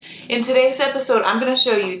In today's episode, I'm going to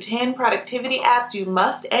show you 10 productivity apps you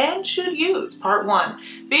must and should use, part 1.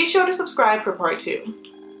 Be sure to subscribe for part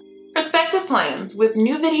 2. Perspective Plans, with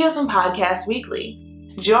new videos and podcasts weekly.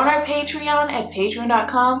 Join our Patreon at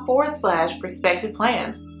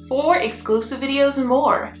patreon.com/perspectiveplans for exclusive videos and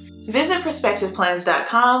more. Visit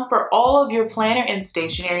perspectiveplans.com for all of your planner and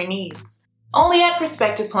stationery needs. Only at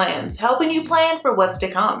Perspective Plans, helping you plan for what's to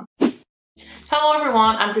come. Hello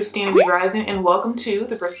everyone, I'm Christina B. Rising and welcome to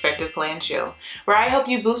the Perspective Plan Show, where I help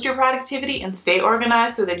you boost your productivity and stay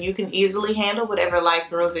organized so that you can easily handle whatever life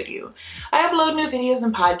throws at you. I upload new videos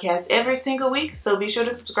and podcasts every single week, so be sure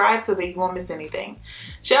to subscribe so that you won't miss anything.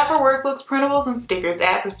 Shop for workbooks, printables, and stickers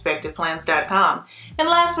at perspectiveplans.com. And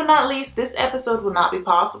last but not least, this episode will not be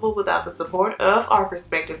possible without the support of our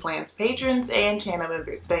Perspective Plans patrons and channel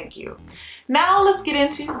members. Thank you. Now let's get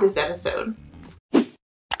into this episode.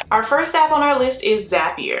 Our first app on our list is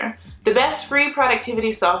Zapier, the best free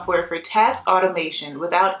productivity software for task automation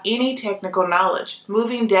without any technical knowledge.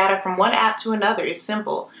 Moving data from one app to another is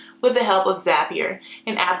simple with the help of Zapier,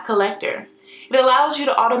 an app collector. It allows you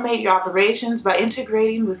to automate your operations by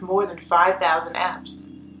integrating with more than 5,000 apps.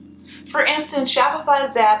 For instance,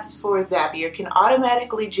 Shopify's apps for Zapier can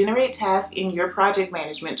automatically generate tasks in your project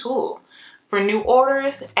management tool. For new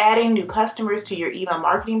orders, adding new customers to your email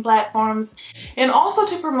marketing platforms, and also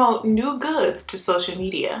to promote new goods to social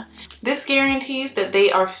media. This guarantees that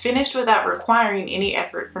they are finished without requiring any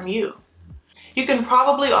effort from you. You can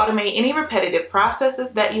probably automate any repetitive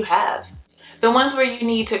processes that you have. The ones where you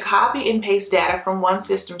need to copy and paste data from one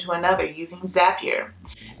system to another using Zapier.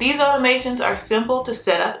 These automations are simple to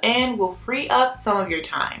set up and will free up some of your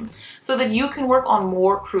time so that you can work on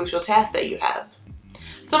more crucial tasks that you have.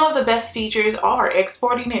 Some of the best features are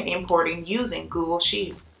exporting and importing using Google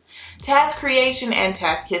Sheets, task creation and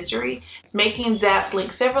task history, making Zaps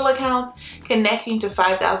link several accounts, connecting to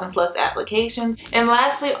 5,000 plus applications, and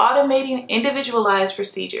lastly, automating individualized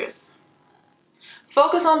procedures.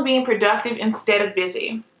 Focus on being productive instead of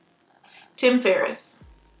busy. Tim Ferriss.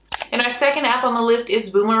 And our second app on the list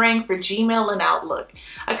is Boomerang for Gmail and Outlook.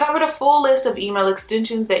 I covered a full list of email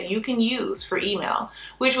extensions that you can use for email,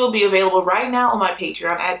 which will be available right now on my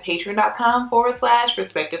Patreon at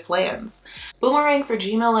patreon.com/perspectiveplans. Boomerang for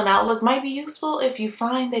Gmail and Outlook might be useful if you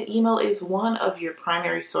find that email is one of your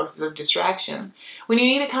primary sources of distraction. When you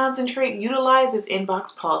need to concentrate, utilize its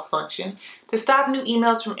inbox pause function to stop new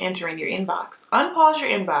emails from entering your inbox. Unpause your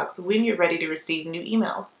inbox when you're ready to receive new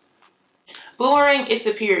emails. Boomerang is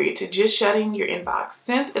superior to just shutting your inbox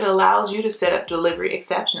since it allows you to set up delivery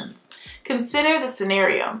exceptions. Consider the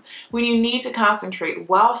scenario when you need to concentrate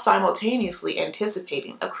while simultaneously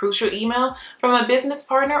anticipating a crucial email from a business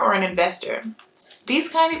partner or an investor. These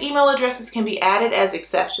kind of email addresses can be added as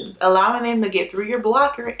exceptions, allowing them to get through your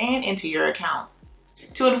blocker and into your account.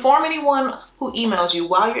 To inform anyone who emails you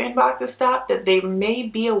while your inbox is stopped that there may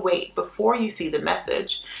be a wait before you see the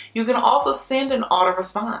message, you can also send an auto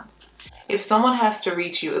response. If someone has to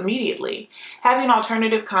reach you immediately, having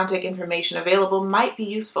alternative contact information available might be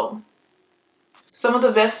useful. Some of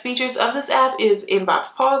the best features of this app is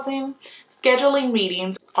inbox pausing, scheduling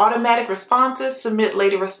meetings, automatic responses, submit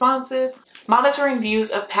later responses, monitoring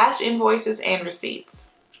views of past invoices and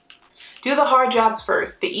receipts. Do the hard jobs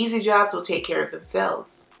first. The easy jobs will take care of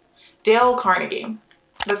themselves. Dale Carnegie.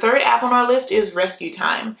 The third app on our list is Rescue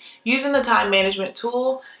Time. Using the time management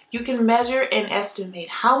tool, you can measure and estimate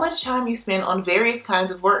how much time you spend on various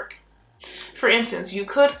kinds of work. For instance, you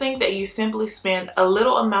could think that you simply spend a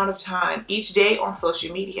little amount of time each day on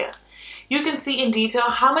social media. You can see in detail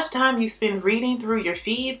how much time you spend reading through your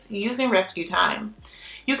feeds using Rescue Time.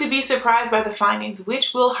 You could be surprised by the findings,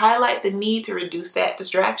 which will highlight the need to reduce that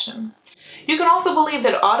distraction. You can also believe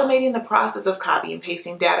that automating the process of copy and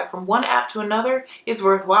pasting data from one app to another is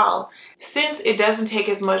worthwhile, since it doesn't take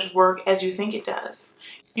as much work as you think it does.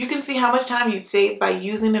 You can see how much time you'd save by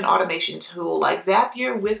using an automation tool like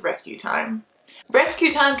Zapier with Rescue Time. Rescue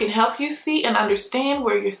Time can help you see and understand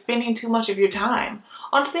where you're spending too much of your time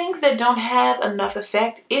on things that don't have enough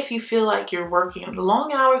effect if you feel like you're working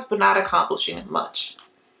long hours but not accomplishing much.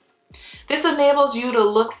 This enables you to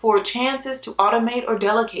look for chances to automate or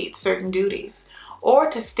delegate certain duties, or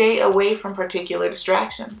to stay away from particular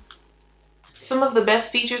distractions. Some of the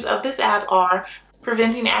best features of this app are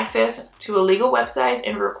preventing access to illegal websites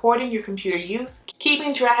and recording your computer use,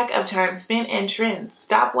 keeping track of time spent and trends,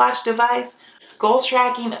 stopwatch device, goals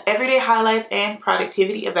tracking, everyday highlights, and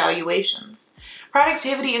productivity evaluations.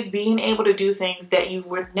 Productivity is being able to do things that you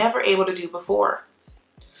were never able to do before.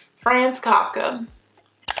 Franz Kafka.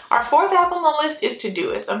 Our fourth app on the list is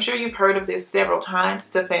Todoist. I'm sure you've heard of this several times.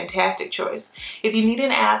 It's a fantastic choice if you need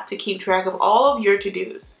an app to keep track of all of your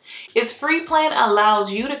to-dos. Its free plan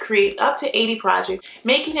allows you to create up to 80 projects,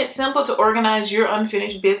 making it simple to organize your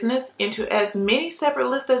unfinished business into as many separate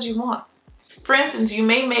lists as you want. For instance, you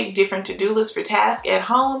may make different to-do lists for tasks at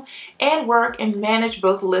home and work and manage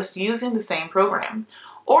both lists using the same program.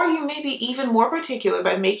 Or you may be even more particular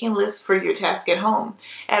by making lists for your task at home,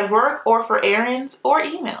 at work, or for errands or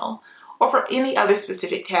email, or for any other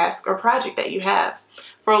specific task or project that you have,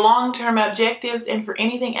 for long-term objectives, and for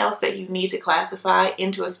anything else that you need to classify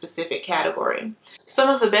into a specific category. Some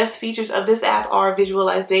of the best features of this app are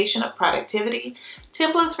visualization of productivity,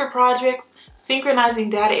 templates for projects,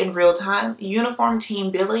 synchronizing data in real time, uniform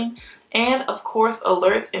team billing, and of course,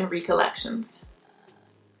 alerts and recollections.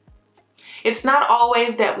 It's not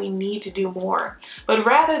always that we need to do more, but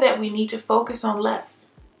rather that we need to focus on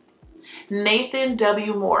less. Nathan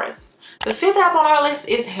W. Morris. The fifth app on our list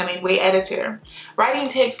is Hemingway Editor. Writing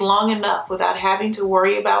takes long enough without having to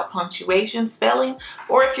worry about punctuation, spelling,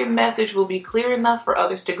 or if your message will be clear enough for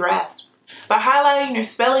others to grasp. By highlighting your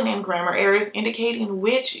spelling and grammar errors, indicating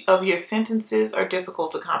which of your sentences are difficult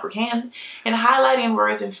to comprehend, and highlighting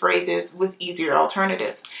words and phrases with easier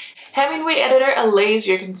alternatives, Hemingway Editor allays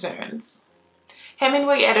your concerns.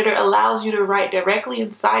 Hemingway Editor allows you to write directly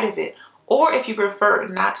inside of it, or if you prefer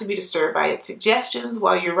not to be disturbed by its suggestions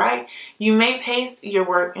while you write, you may paste your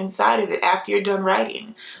work inside of it after you're done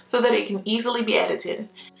writing so that it can easily be edited.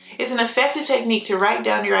 It's an effective technique to write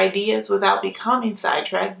down your ideas without becoming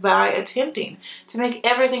sidetracked by attempting to make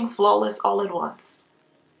everything flawless all at once.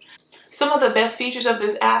 Some of the best features of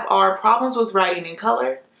this app are problems with writing in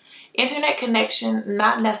color, internet connection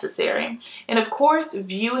not necessary, and of course,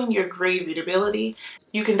 viewing your grade readability.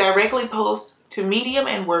 You can directly post to Medium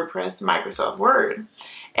and WordPress Microsoft Word,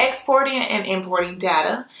 exporting and importing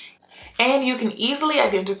data, and you can easily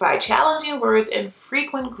identify challenging words and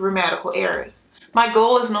frequent grammatical errors. My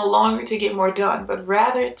goal is no longer to get more done, but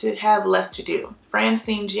rather to have less to do.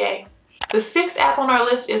 Francine J. The sixth app on our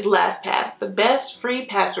list is LastPass, the best free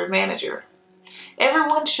password manager.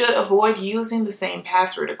 Everyone should avoid using the same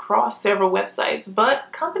password across several websites,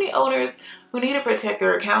 but company owners who need to protect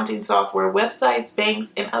their accounting software, websites,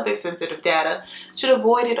 banks, and other sensitive data should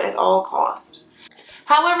avoid it at all costs.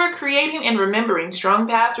 However, creating and remembering strong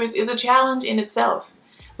passwords is a challenge in itself.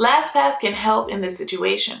 LastPass can help in this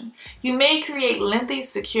situation. You may create lengthy,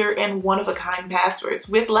 secure, and one-of-a-kind passwords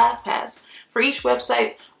with LastPass for each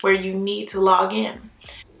website where you need to log in.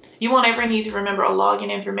 You won't ever need to remember a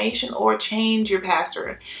login information or change your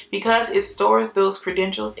password because it stores those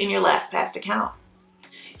credentials in your LastPass account.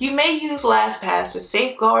 You may use LastPass to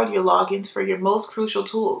safeguard your logins for your most crucial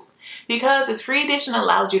tools because its free edition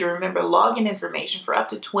allows you to remember login information for up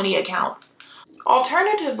to 20 accounts.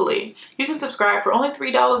 Alternatively, you can subscribe for only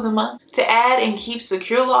 $3 a month to add and keep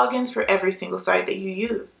secure logins for every single site that you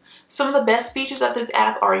use. Some of the best features of this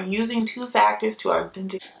app are using 2 factors to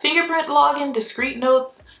authenticate, fingerprint login, discrete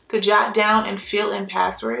notes to jot down and fill in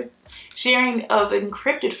passwords, sharing of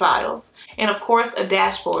encrypted files, and of course a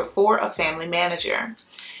dashboard for a family manager.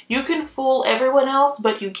 You can fool everyone else,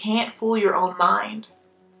 but you can't fool your own mind.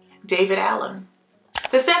 David Allen.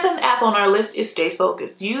 The seventh app on our list is Stay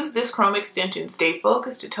Focused. Use this Chrome extension, Stay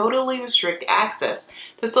Focused, to totally restrict access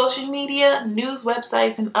to social media, news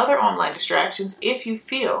websites, and other online distractions if you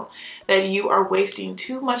feel that you are wasting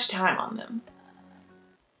too much time on them.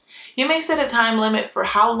 You may set a time limit for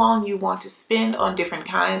how long you want to spend on different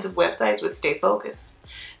kinds of websites with Stay Focused.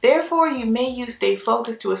 Therefore, you may use Stay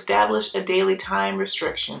Focused to establish a daily time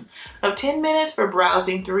restriction of 10 minutes for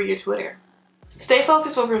browsing through your Twitter. Stay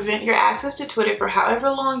Focused will prevent your access to Twitter for however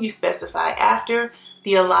long you specify after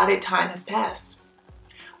the allotted time has passed.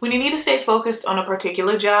 When you need to stay focused on a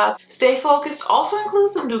particular job, Stay Focused also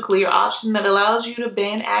includes a nuclear option that allows you to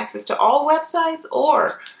ban access to all websites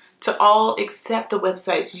or to all except the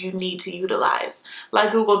websites you need to utilize,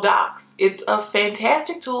 like Google Docs. It's a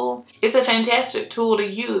fantastic tool. It's a fantastic tool to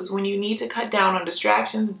use when you need to cut down on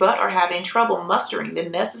distractions but are having trouble mustering the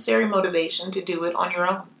necessary motivation to do it on your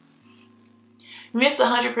own. Miss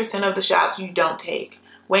 100% of the shots you don't take.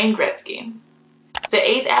 Wayne Gretzky. The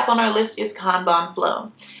eighth app on our list is Kanban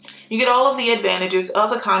Flow. You get all of the advantages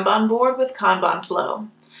of a Kanban board with Kanban Flow,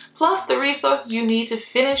 plus the resources you need to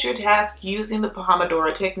finish your task using the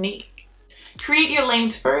Pomodoro technique. Create your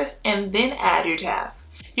lanes first and then add your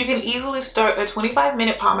task. You can easily start a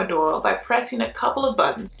 25-minute Pomodoro by pressing a couple of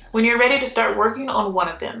buttons when you're ready to start working on one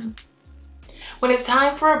of them. When it's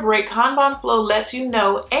time for a break, Kanban Flow lets you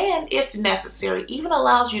know and, if necessary, even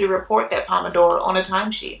allows you to report that Pomodoro on a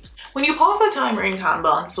timesheet. When you pause the timer in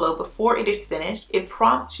Kanban flow before it is finished, it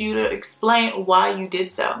prompts you to explain why you did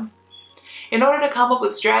so. In order to come up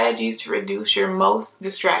with strategies to reduce your most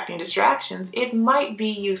distracting distractions, it might be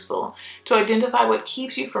useful to identify what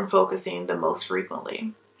keeps you from focusing the most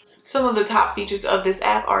frequently. Some of the top features of this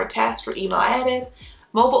app are tasks for email added,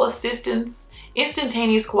 mobile assistance,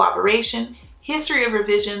 instantaneous cooperation, history of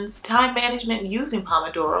revisions, time management using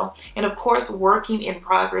Pomodoro, and of course, working in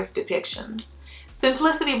progress depictions.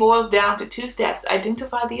 Simplicity boils down to 2 steps: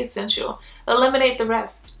 identify the essential, eliminate the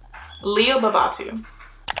rest. Leo Babauta.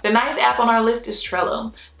 The 9th app on our list is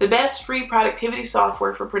Trello, the best free productivity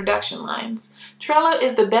software for production lines. Trello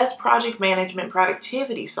is the best project management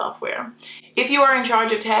productivity software. If you are in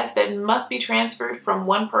charge of tasks that must be transferred from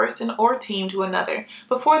one person or team to another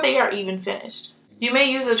before they are even finished. You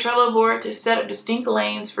may use a Trello board to set up distinct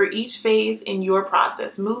lanes for each phase in your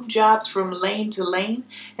process. Move jobs from lane to lane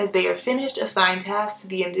as they are finished, assign tasks to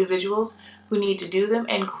the individuals who need to do them,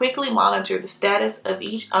 and quickly monitor the status of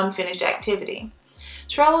each unfinished activity.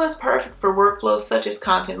 Trello is perfect for workflows such as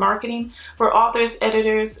content marketing, where authors,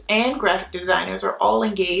 editors, and graphic designers are all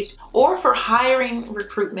engaged, or for hiring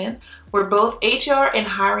recruitment, where both HR and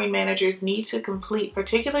hiring managers need to complete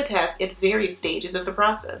particular tasks at various stages of the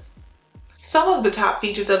process. Some of the top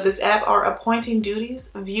features of this app are appointing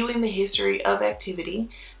duties, viewing the history of activity,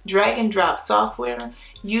 drag and drop software,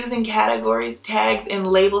 using categories, tags, and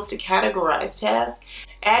labels to categorize tasks,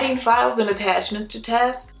 adding files and attachments to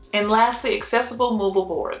tasks, and lastly, accessible mobile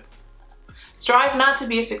boards. Strive not to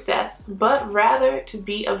be a success, but rather to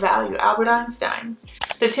be of value. Albert Einstein.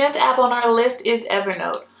 The 10th app on our list is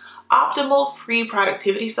Evernote, optimal free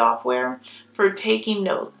productivity software for taking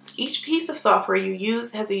notes. Each piece of software you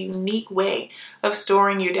use has a unique way of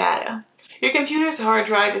storing your data. Your computer's hard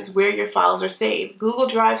drive is where your files are saved. Google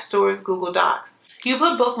Drive stores Google Docs. You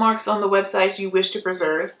put bookmarks on the websites you wish to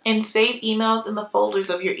preserve and save emails in the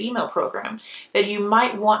folders of your email program that you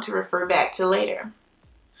might want to refer back to later.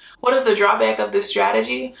 What is the drawback of this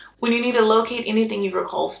strategy? When you need to locate anything you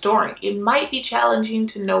recall storing, it might be challenging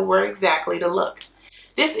to know where exactly to look.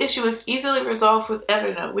 This issue is easily resolved with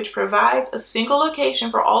Evernote, which provides a single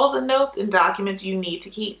location for all of the notes and documents you need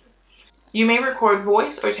to keep. You may record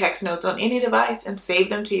voice or text notes on any device and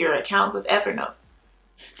save them to your account with Evernote.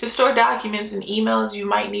 To store documents and emails you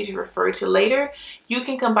might need to refer to later, you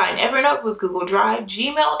can combine Evernote with Google Drive,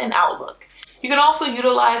 Gmail, and Outlook. You can also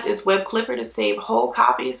utilize its web clipper to save whole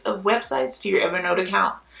copies of websites to your Evernote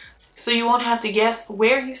account, so you won't have to guess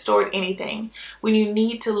where you stored anything when you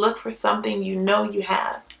need to look for something you know you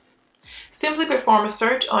have. Simply perform a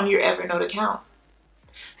search on your Evernote account.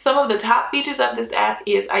 Some of the top features of this app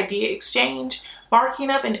is idea exchange, marking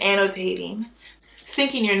up and annotating,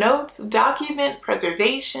 syncing your notes, document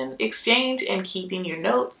preservation, exchange and keeping your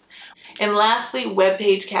notes, and lastly, web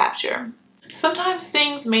page capture. Sometimes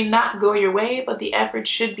things may not go your way, but the effort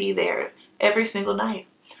should be there every single night.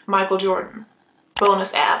 Michael Jordan.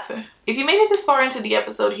 Bonus app. If you made it this far into the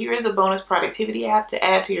episode, here is a bonus productivity app to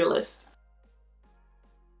add to your list.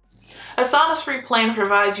 Asana's free plan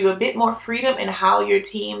provides you a bit more freedom in how your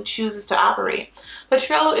team chooses to operate, but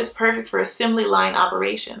Trello is perfect for assembly line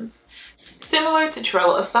operations. Similar to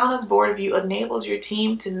Trello, Asana's board view enables your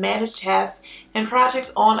team to manage tasks and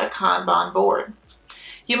projects on a Kanban board.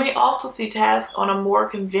 You may also see tasks on a more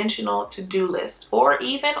conventional to-do list or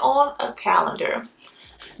even on a calendar,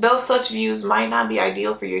 though such views might not be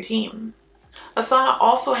ideal for your team. Asana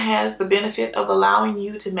also has the benefit of allowing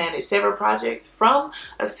you to manage several projects from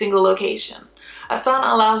a single location.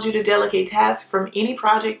 Asana allows you to delegate tasks from any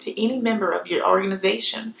project to any member of your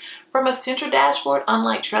organization from a central dashboard,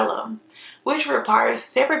 unlike Trello, which requires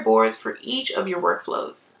separate boards for each of your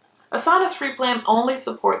workflows. Asana's free plan only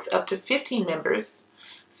supports up to 15 members,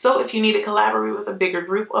 so if you need to collaborate with a bigger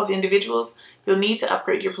group of individuals, you'll need to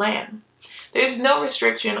upgrade your plan. There's no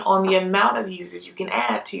restriction on the amount of users you can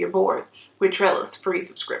add to your board with Trello's free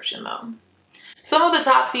subscription though. Some of the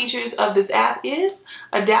top features of this app is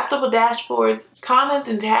adaptable dashboards, comments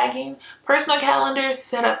and tagging, personal calendars,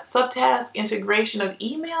 set up subtasks, integration of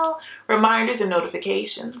email, reminders and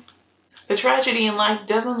notifications. The tragedy in life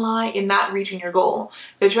doesn't lie in not reaching your goal.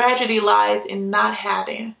 The tragedy lies in not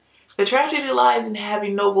having. The tragedy lies in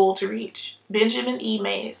having no goal to reach. Benjamin E.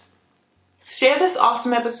 Mays. Share this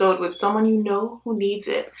awesome episode with someone you know who needs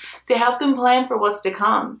it to help them plan for what's to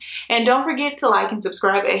come. And don't forget to like and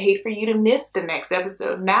subscribe. I hate for you to miss the next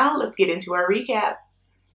episode. Now let's get into our recap.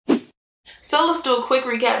 So let's do a quick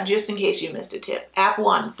recap just in case you missed a tip. App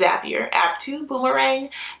 1, Zapier. App 2, Boomerang.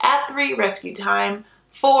 App 3, Rescue Time.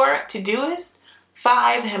 4, Todoist.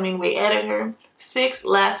 5. Hemingway Editor. 6.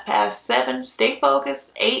 LastPass. 7. Stay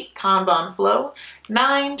Focused. 8. Kanban Flow.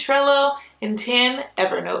 9. Trello. And 10.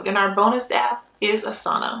 Evernote. And our bonus app is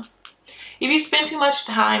Asana. If you spend too much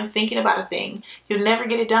time thinking about a thing, you'll never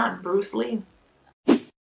get it done. Bruce Lee.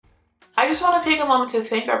 I just want to take a moment to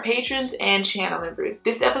thank our patrons and channel members.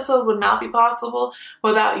 This episode would not be possible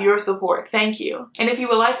without your support. Thank you. And if you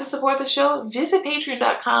would like to support the show, visit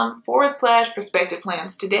patreon.com/perspective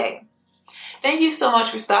plans today. Thank you so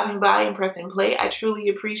much for stopping by and pressing play. I truly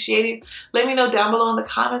appreciate it. Let me know down below in the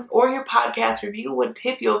comments or your podcast review what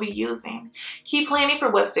tip you'll be using. Keep planning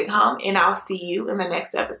for what's to come, and I'll see you in the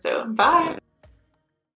next episode. Bye.